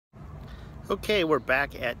Okay, we're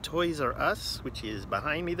back at Toys R Us, which is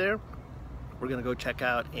behind me there. We're gonna go check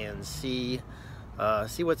out and see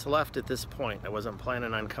what's left at this point. I wasn't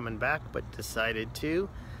planning on coming back, but decided to,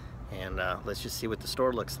 and let's just see what the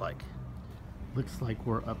store looks like. Looks like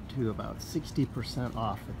we're up to about 60%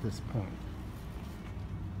 off at this point.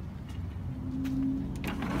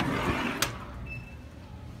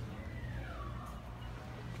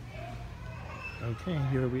 Okay,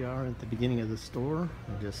 here we are at the beginning of the store,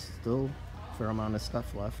 and just still a fair amount of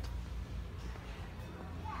stuff left.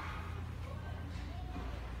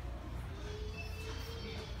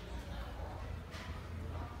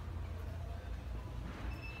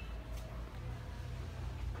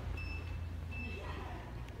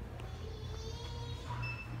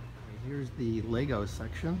 Here's the Lego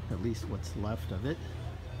section, at least what's left of it.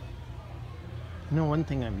 You know, one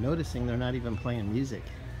thing I'm noticing, they're not even playing music.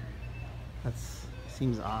 That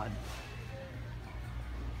seems odd.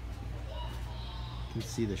 You can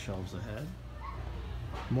see the shelves ahead.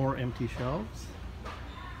 More empty shelves.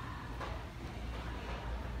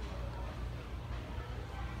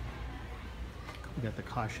 We got the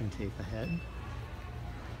caution tape ahead.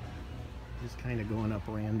 Just kind of going up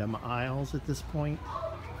random aisles at this point.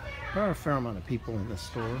 There are a fair amount of people in the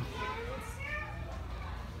store.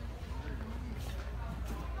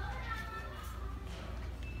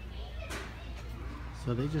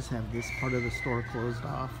 So they just have this part of the store closed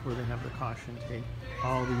off where they have the caution tape.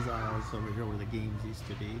 All these aisles over here where the games used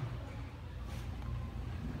to be.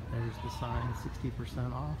 There's the sign,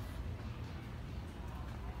 60% off.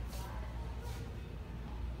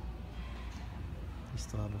 They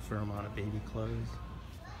still have a fair amount of baby clothes.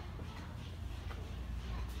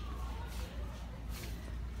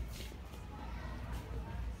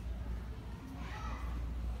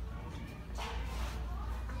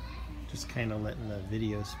 Just kind of letting the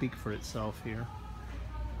video speak for itself here.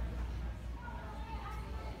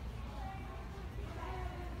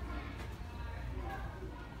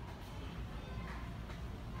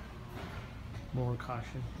 More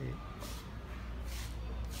caution tape.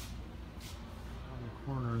 On the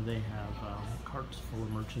corner they have carts full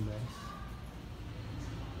of merchandise.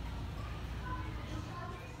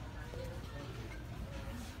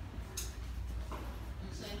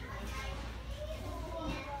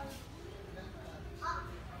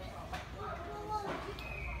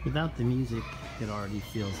 Without the music, it already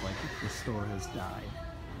feels like the store has died.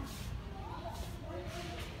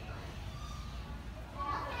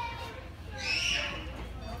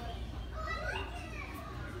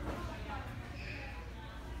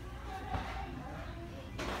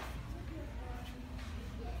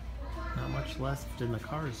 Not much left in the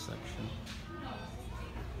cars section.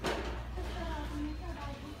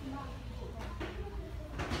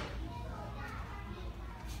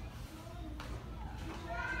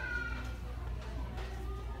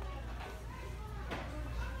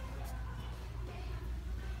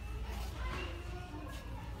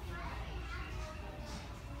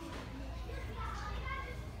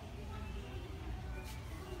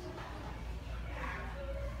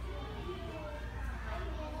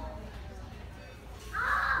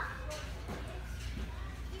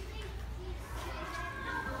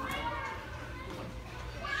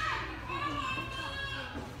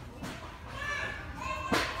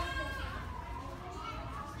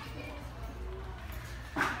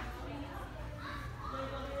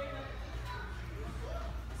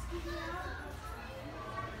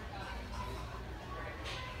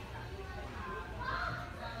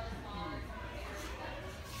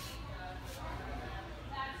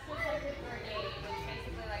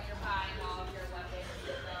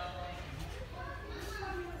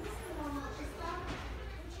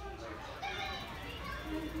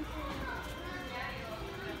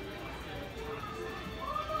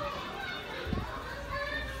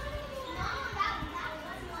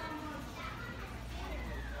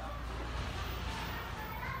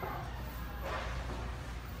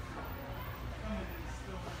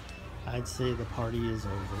 I'd say the party is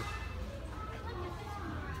over.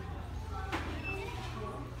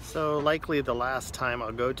 So likely the last time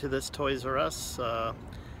I'll go to this Toys R Us.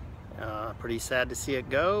 Pretty sad to see it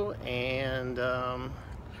go, and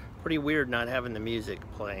pretty weird not having the music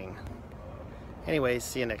playing. Anyways,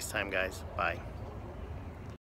 see you next time, guys. Bye.